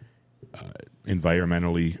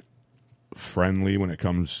environmentally friendly when it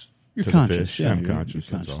comes You're to conscious, the fish. yeah, I'm you're conscious.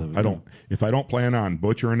 conscious That's all. of it, I don't. If I don't plan on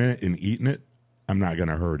butchering it and eating it, I'm not going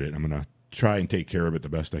to hurt it. I'm going to try and take care of it the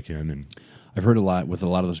best I can. And I've heard a lot with a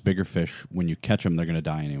lot of those bigger fish, when you catch them, they're going to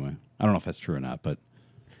die anyway. I don't know if that's true or not, but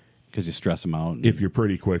because you stress them out. if you're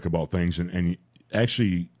pretty quick about things, and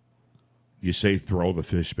actually, you say throw the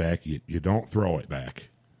fish back, you don't throw it back.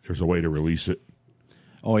 There's a way to release it.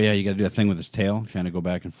 Oh, yeah, you got to do that thing with his tail, kind of go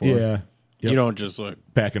back and forth. Yeah. You don't just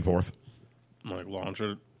Back and forth. launch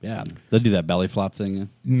it. Yeah, they'll do that belly flop thing.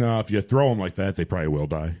 No, if you throw them like that, they probably will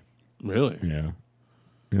die. Really? Yeah.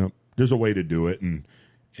 Yep. There's a way to do it, and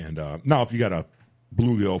now if you got a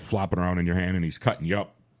bluegill flopping around in your hand and he's cutting you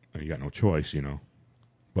up, you got no choice, you know.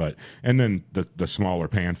 But and then the smaller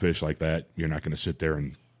panfish like that, you're not going to sit there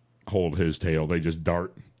and hold his tail. They just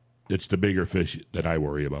dart. It's the bigger fish that I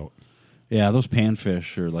worry about. Yeah, those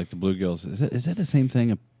panfish or like the bluegills. Is that the same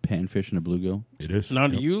thing, a panfish and a bluegill? It is. Now,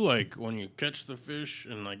 do Yep. you when you catch the fish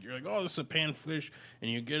and you're like, oh, this is a panfish, and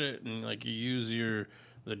you get it and you use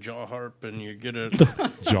the jaw harp and you get it,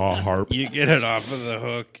 Jaw harp? you get it off of the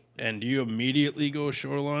hook, and do you immediately go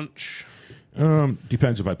shore launch?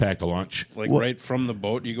 Depends if I packed a lunch. Right from the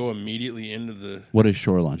boat, you go immediately into the. What is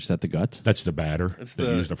shore launch? Is that the guts? That's the batter It's that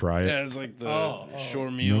you use to fry it. Yeah, it's like the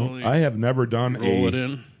shore meal. You I have never done roll it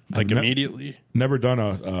in immediately. Never done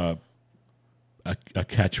a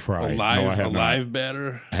catch fry. No, I have not. Live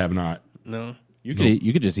batter. I have not. No. You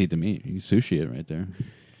could just eat the meat. You can sushi it right there.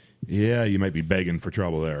 Yeah, you might be begging for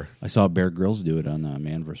trouble there. I saw Bear Grylls do it on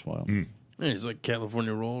Man vs. Wild. Yeah, it's like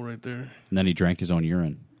California roll right there. And then he drank his own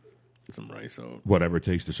urine. Some rice out. Whatever it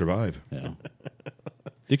takes to survive. Yeah.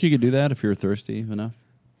 Think you could do that if you were thirsty enough?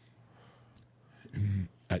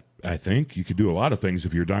 I think you could do a lot of things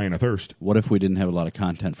if you're dying of thirst. What if we didn't have a lot of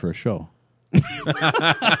content for a show?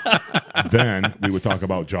 Then we would talk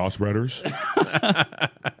about jaw spreaders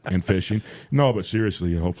and fishing. No, but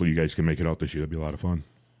seriously, hopefully you guys can make it out this year. It'll be a lot of fun.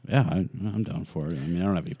 Yeah, I'm down for it. I mean, I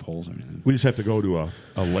don't have any poles or anything. We just have to go to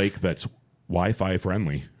a lake that's Wi-Fi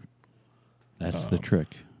friendly. That's the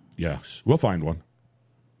trick. Yes, we'll find one.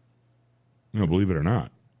 No, believe it or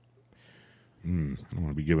not. I don't want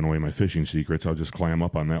to be giving away my fishing secrets. I'll just clam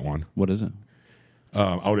up on that one. What is it?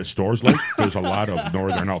 Out at Stores Lake, there's a lot of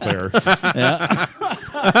northern out there.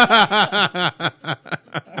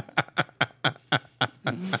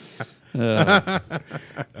 No.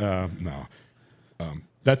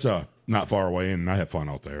 That's not far away, and I have fun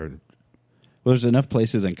out there. Well, there's enough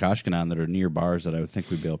places in Koshkanon that are near bars that I would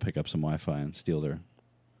think we'd be able to pick up some Wi-Fi and steal their...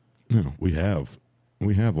 No, we have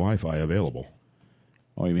Wi-Fi available.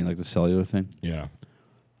 Oh, you mean like the cellular thing? Yeah.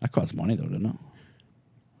 That costs money, though, doesn't it?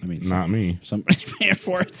 I mean, Not me. Somebody's paying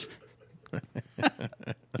for it.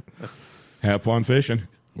 Have fun fishing.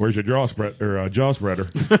 Where's your jaw spreader?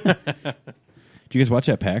 Did you guys watch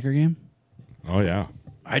that Packer game? Oh, yeah.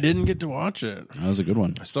 I didn't get to watch it. That was a good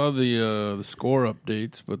one. I saw the score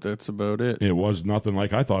updates, but that's about it. It was nothing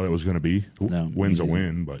like I thought it was going to be. No, Win's a me neither.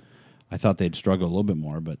 win, but I thought they'd struggle a little bit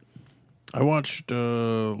more, but I watched a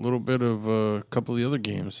little bit of a couple of the other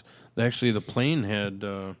games. Actually, the plane had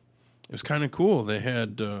it was kind of cool. They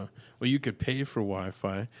had you could pay for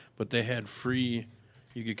Wi-Fi, but they had free.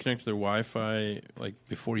 You could connect to their Wi-Fi like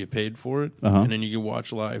before you paid for it, and then you could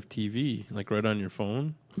watch live TV like right on your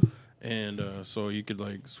phone, and so you could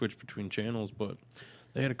like switch between channels. But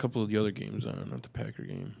they had a couple of the other games on, not the Packer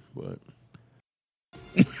game. But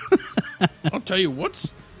I'll tell you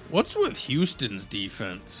what's with Houston's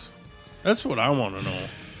defense. That's what I want to know,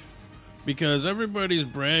 because everybody's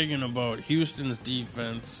bragging about Houston's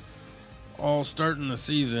defense all starting the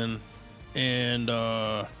season, and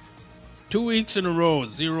 2 weeks in a row,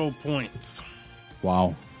 0 points.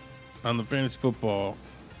 wow. On the fantasy football,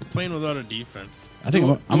 playing without a defense. I think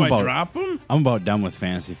do I drop them? I'm about done with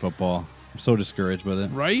fantasy football. I'm so discouraged with it.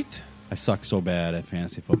 Right? I suck so bad at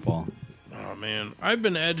fantasy football. Oh, man. I've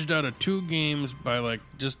been edged out of 2 games by, like,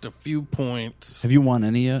 just a few points. Have you won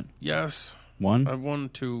any yet? Yes. One? I've won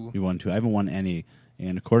 2. You won 2. I haven't won any.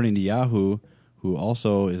 And according to Yahoo, who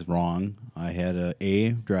also is wrong, I had an A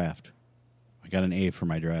draft. I got an A for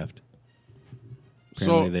my draft.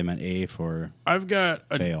 Apparently they meant A for I've got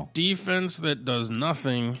a fail. defense that does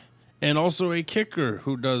nothing and also a kicker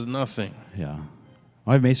who does nothing. Yeah.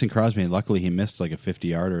 I have Mason Crosby, and luckily he missed like a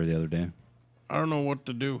 50-yarder the other day. I don't know what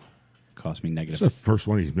to do. Cost me negative. It's the first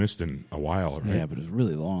one he's missed in a while, right? Yeah, but it was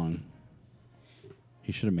really long.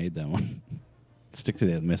 He should have made that one. Stick to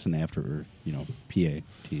that missing after,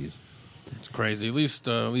 PATs. It's crazy. At least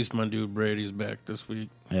my dude Brady's back this week.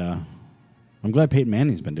 Yeah. I'm glad Peyton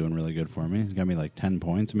Manning's been doing really good for me. He's got me like 10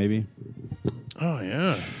 points, maybe. Oh,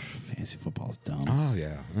 yeah. Fantasy football's dumb. Oh,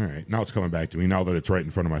 yeah. All right. Now it's coming back to me. Now that it's right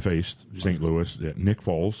in front of my face, St. Louis, Nick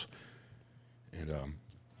Foles. And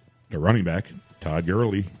the running back, Todd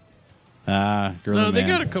Gurley. Gurley. No, they man.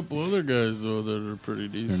 got a couple other guys, though, that are pretty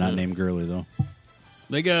decent. They're not named Gurley, though.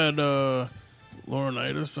 They got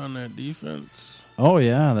Laurinaitis on that defense. Oh,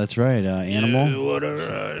 yeah, that's right. Animal. Yeah, what a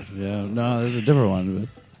rush. Yeah, no, there's a different one. But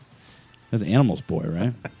that's Animal's boy,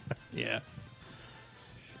 right? Yeah.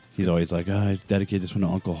 He's always like, I dedicate this one to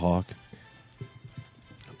Uncle Hawk.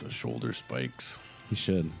 Got the shoulder spikes. He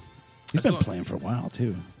should. He's been playing for a while,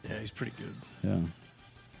 too. Yeah, he's pretty good. Yeah.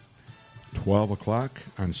 12 o'clock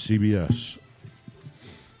on CBS.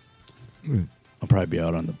 I'll probably be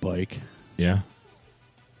out on the bike. Yeah.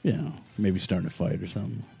 Maybe starting a fight or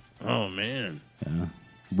something. Oh, man. Yeah.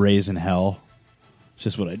 Raising hell. It's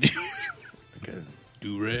just what I do. Like a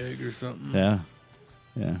do-rag or something. Yeah.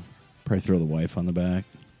 Probably throw the wife on the back.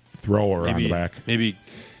 Throw her on the back. Maybe,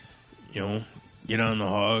 get on the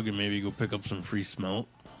hog and maybe go pick up some free smelt.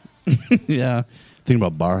 Yeah. Thinking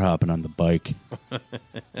about bar hopping on the bike.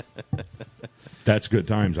 That's good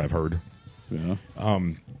times, I've heard. Yeah.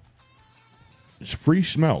 It's free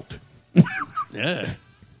smelt. Yeah.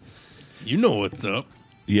 You know what's up.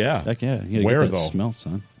 Yeah. Heck yeah. You gotta Where, get that though? smell,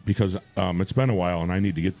 son. Because it's been a while and I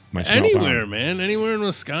need to get my smelt Anywhere, on. man. Anywhere in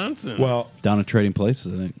Wisconsin. Well, Down at Trading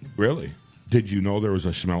Places, I think. really? Did you know there was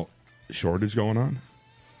a smelt shortage going on?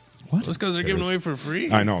 What? Just because they're giving away for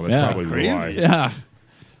free. I know. That's Yeah. probably Crazy. why. Yeah.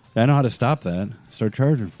 I know how to stop that. Start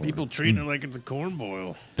charging for People treating it like it's a corn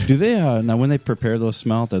boil. it. Do they, now when they prepare those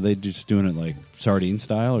smelt, are they just doing it like sardine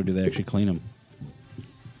style, or do they actually clean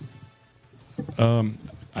them?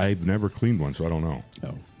 I've never cleaned one, so I don't know. Oh,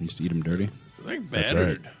 you used to eat them dirty? They're like That's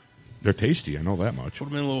battered. right. They're tasty. I know that much. Put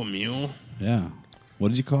them in a little meal. Yeah. What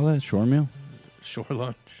did you call that? Shore meal? Shore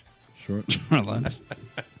lunch. Short lunch?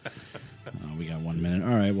 We got 1 minute.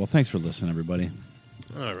 All right. Well, thanks for listening, everybody.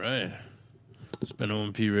 All right. It's been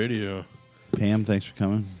OMP Radio. Pam, thanks for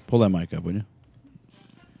coming. Pull that mic up, would you?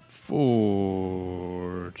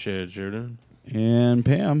 For Chad Jordan. And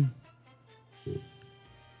Pam. You're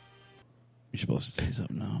supposed to say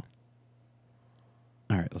something now.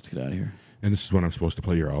 All right, let's get out of here. And this is when I'm supposed to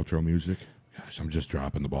play your outro music. Gosh, I'm just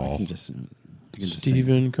dropping the I ball. can just sing it.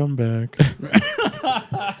 Steven, come back.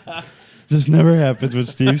 This never happens when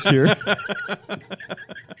Steve's here.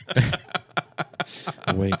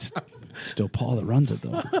 Wait, it's still Paul that runs it,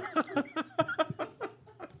 though.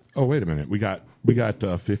 Oh, wait a minute. We got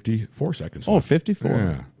 54 seconds. Oh, left. 54.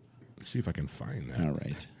 Yeah. Let's see if I can find that. All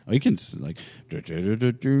right. Oh, you can, like... There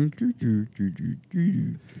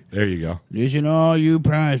you go. Listen, all you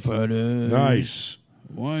prize fighters. Nice.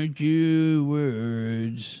 1, 2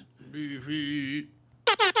 words.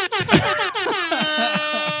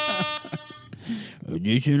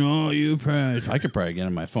 Listen, all you prize... I could probably get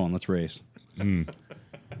on my phone. Let's race. On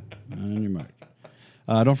your mark.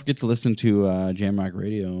 Don't forget to listen to Jamrock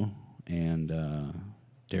Radio and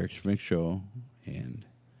Derek Schmidt Show and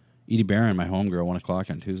Edie Barron, my homegirl, 1 o'clock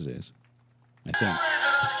on Tuesdays. I think.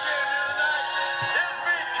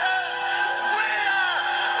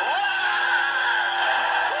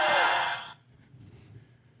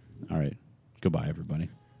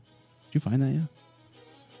 find that yet?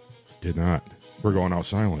 Did not. We're going out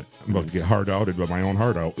silent. I'm about to get hard outed by my own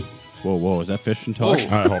heart out. Whoa, is that fishing talk?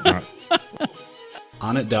 I hope not.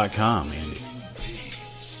 Onnit.com, Andy.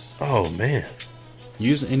 Oh, man.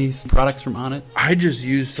 Use any products from Onnit? I just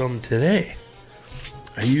used some today.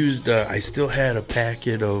 I still had a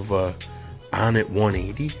packet of Onnit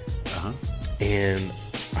 180. And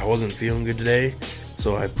I wasn't feeling good today,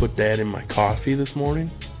 so I put that in my coffee this morning.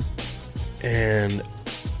 And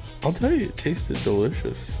I'll tell you, it tasted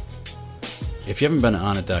delicious. If you haven't been to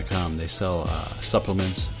Onnit.com, they sell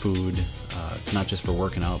supplements, food. It's not just for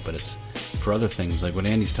working out, but it's for other things. Like what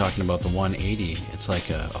Andy's talking about, the 180. It's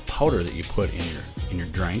like a powder that you put in your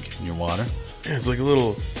drink, in your water. Yeah, it's like a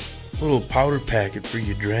little powder packet for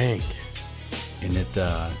your drink. And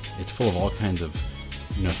it's full of all kinds of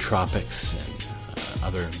tropics and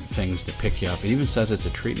other things to pick you up. It even says it's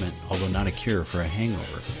a treatment, although not a cure, for a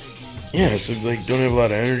hangover. Yeah, so like don't have a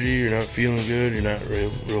lot of energy, you're not feeling good, you're not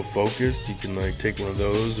real focused. You can like take one of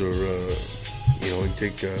those, or you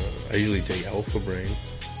take. I usually take Alpha Brain,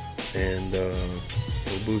 and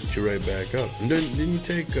it'll boost you right back up. And didn't you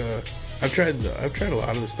take? I've tried a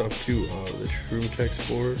lot of the stuff too. The Shroom Tech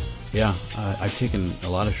Sport. Yeah, I've taken a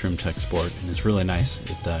lot of Shroom Tech Sport, and it's really nice.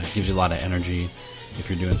 It gives you a lot of energy if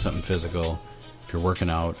you're doing something physical, if you're working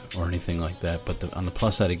out or anything like that. But on the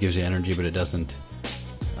plus side, it gives you energy, but it doesn't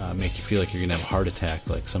make you feel like you're going to have a heart attack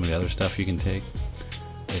like some of the other stuff you can take.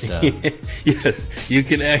 Yes, you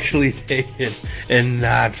can actually take it and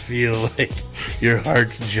not feel like your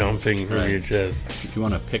heart's jumping from your chest. If you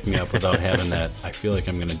want to pick me up without having that I feel like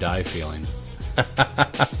I'm going to die feeling, you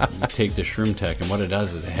take the Shroom Tech, and what it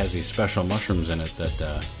does is it has these special mushrooms in it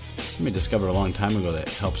that somebody discovered a long time ago that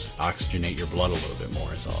helps oxygenate your blood a little bit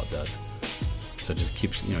more is all it does. So it just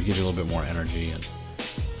keeps, gives you a little bit more energy, and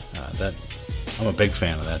that I'm a big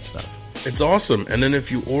fan of that stuff. It's awesome. And then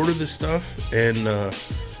if you order the stuff and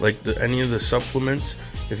any of the supplements,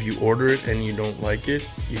 if you order it and you don't like it,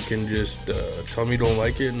 you can just tell them you don't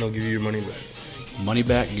like it, and they'll give you your money back. Money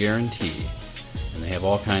back guarantee. And they have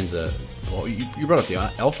all kinds of. Well, you brought up the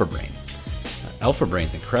Alpha Brain. Alpha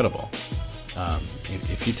Brain's incredible.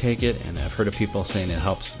 If you take it, and I've heard of people saying it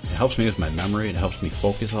helps me with my memory, it helps me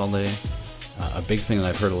focus all day. A big thing that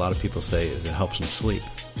I've heard a lot of people say is it helps them sleep.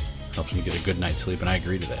 Helps me get a good night's sleep, and I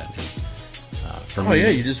agree to that. And, for me, yeah,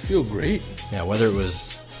 you just feel great. Yeah, whether it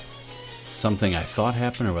was something I thought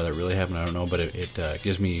happened or whether it really happened, I don't know, but it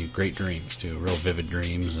gives me great dreams too, real vivid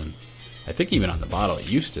dreams. And I think even on the bottle it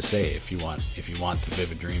used to say if you want the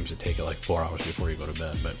vivid dreams, to take it like 4 hours before you go to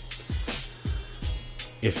bed. But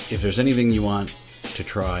if there's anything you want to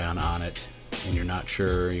try on Onnit and you're not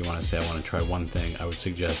sure, you want to say I want to try one thing, I would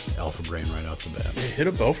suggest Alpha Brain right off the bat. Yeah, hit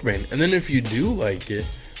up Alpha Brain, and then if you do like it,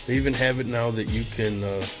 they even have it now that you can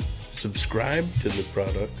subscribe to the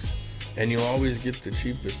products, and you'll always get the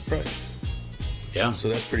cheapest price. Yeah. So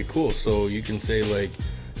that's pretty cool. So you can say like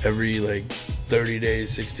every 30 days,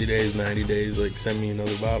 60 days, 90 days, send me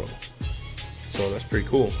another bottle. So that's pretty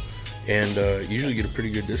cool. And you usually get a pretty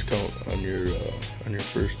good discount on your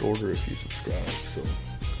first order if you subscribe. So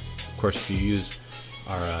of course, if you use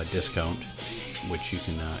our discount, which you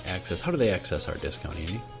can access. How do they access our discount,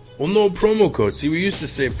 Andy? Well, no promo code. See, we used to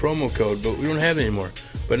say promo code, but we don't have it anymore.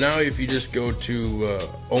 But now if you just go to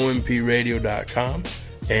ompradio.com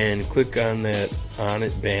and click on that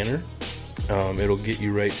Onnit banner, it'll get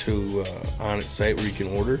you right to Onnit site where you can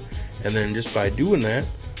order. And then just by doing that,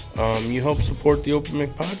 you help support the Open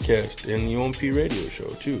Mic podcast and the OMP radio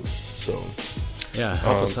show too. So yeah,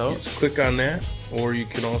 help us out. Just click on that, or you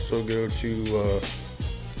can also go to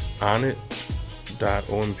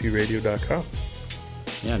onnit.ompradio.com.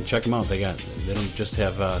 Yeah, and check them out. They don't just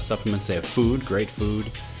have supplements; they have food, great food,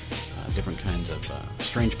 different kinds of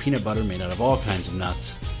strange peanut butter made out of all kinds of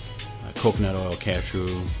nuts, coconut oil, cashew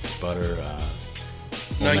butter.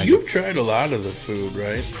 Now you've tried a lot of the food,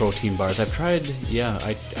 right? Protein bars. I've tried. Yeah,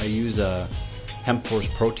 I use a Hemp Force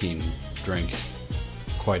protein drink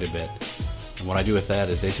quite a bit. And what I do with that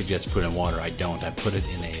is they suggest put it in water. I don't. I put it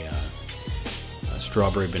in a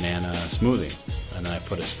strawberry banana smoothie. And then I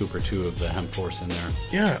put a scoop or two of the Hemp Force in there.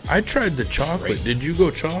 Yeah, I tried the chocolate. Great. Did you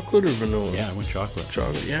go chocolate or vanilla? Yeah, I went chocolate.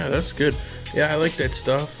 Chocolate, yeah, that's good. Yeah, I like that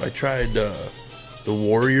stuff. I tried the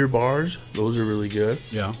Warrior bars. Those are really good.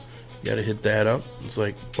 Yeah. You got to hit that up. It's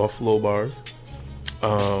like buffalo bars.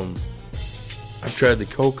 I've tried the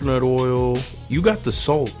coconut oil. You got the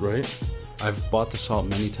salt, right? I've bought the salt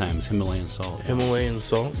many times, Himalayan salt. Yeah. Himalayan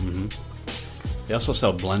salt? Mm-hmm. They also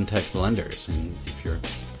sell BlendTech blenders, and if you're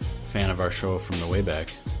fan of our show from the way back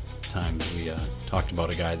times, we talked about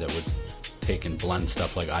a guy that would take and blend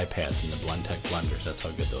stuff like iPads in the BlendTech blenders. That's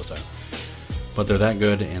how good those are. But they're that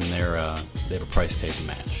good, and they have a price tag to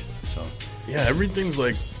match. So Yeah, everything's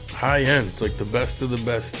like high end. It's like the best of the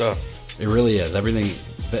best stuff. it really is. Everything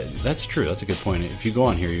that's true. That's a good point. If you go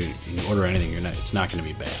on here, you order anything, it's not going to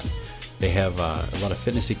be bad. They have a lot of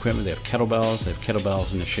fitness equipment. They have kettlebells. They have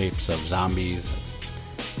kettlebells in the shapes of zombies,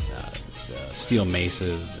 steel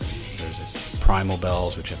maces. There's primal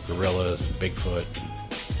bells, which have gorillas and Bigfoot.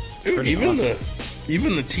 Dude, Pretty even awesome.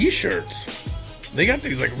 even the t-shirts. They got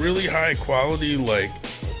these like really high quality like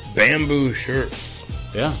bamboo shirts.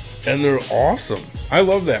 Yeah. And they're awesome. I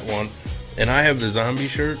love that one. And I have the zombie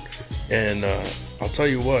shirt. And I'll tell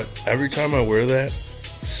you what, every time I wear that,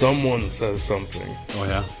 someone says something. Oh,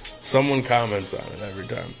 yeah? Someone comments on it every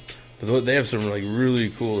time. But they have some like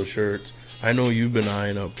really cool shirts. I know you've been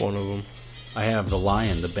eyeing up one of them. I have the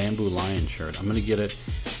bamboo lion shirt. I'm going to get it,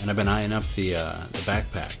 and I've been eyeing up the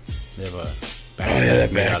backpack. They have a backpack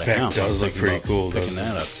that made out of backpack hemp. does I was look thinking pretty about cool, picking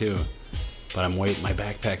doesn't that up, too. But I'm waiting. My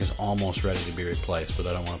backpack is almost ready to be replaced, but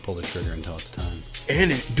I don't want to pull the trigger until it's time.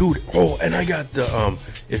 And and I got the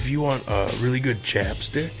if you want a really good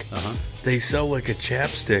chapstick, they sell like a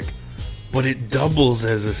chapstick, but it doubles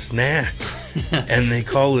as a snack, and they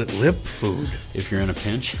call it lip food. If you're in a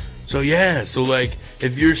pinch. So yeah, so like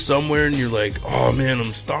if you're somewhere and you're like, oh man,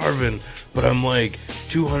 I'm starving, but I'm like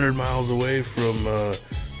 200 miles away from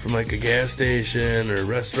like a gas station or a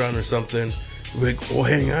restaurant or something, you're like, oh,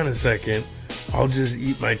 hang on a second, I'll just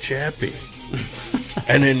eat my chappy,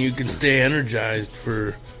 and then you can stay energized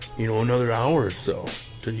for another hour or so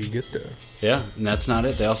till you get there. Yeah, and that's not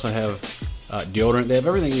it. They also have deodorant. They have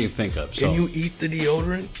everything you can think of. So Can you eat the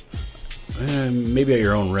deodorant? maybe at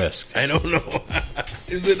your own risk. I don't know.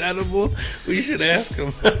 Is it edible? We should ask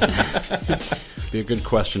them. Be a good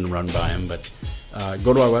question to run by him. But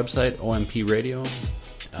go to our website,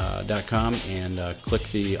 ompradio.com, and click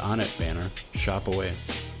the On It banner. Shop away.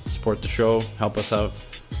 Support the show. Help us out.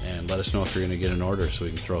 And let us know if you're going to get an order so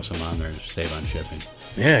we can throw some on there and save on shipping.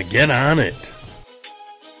 Yeah, get on it.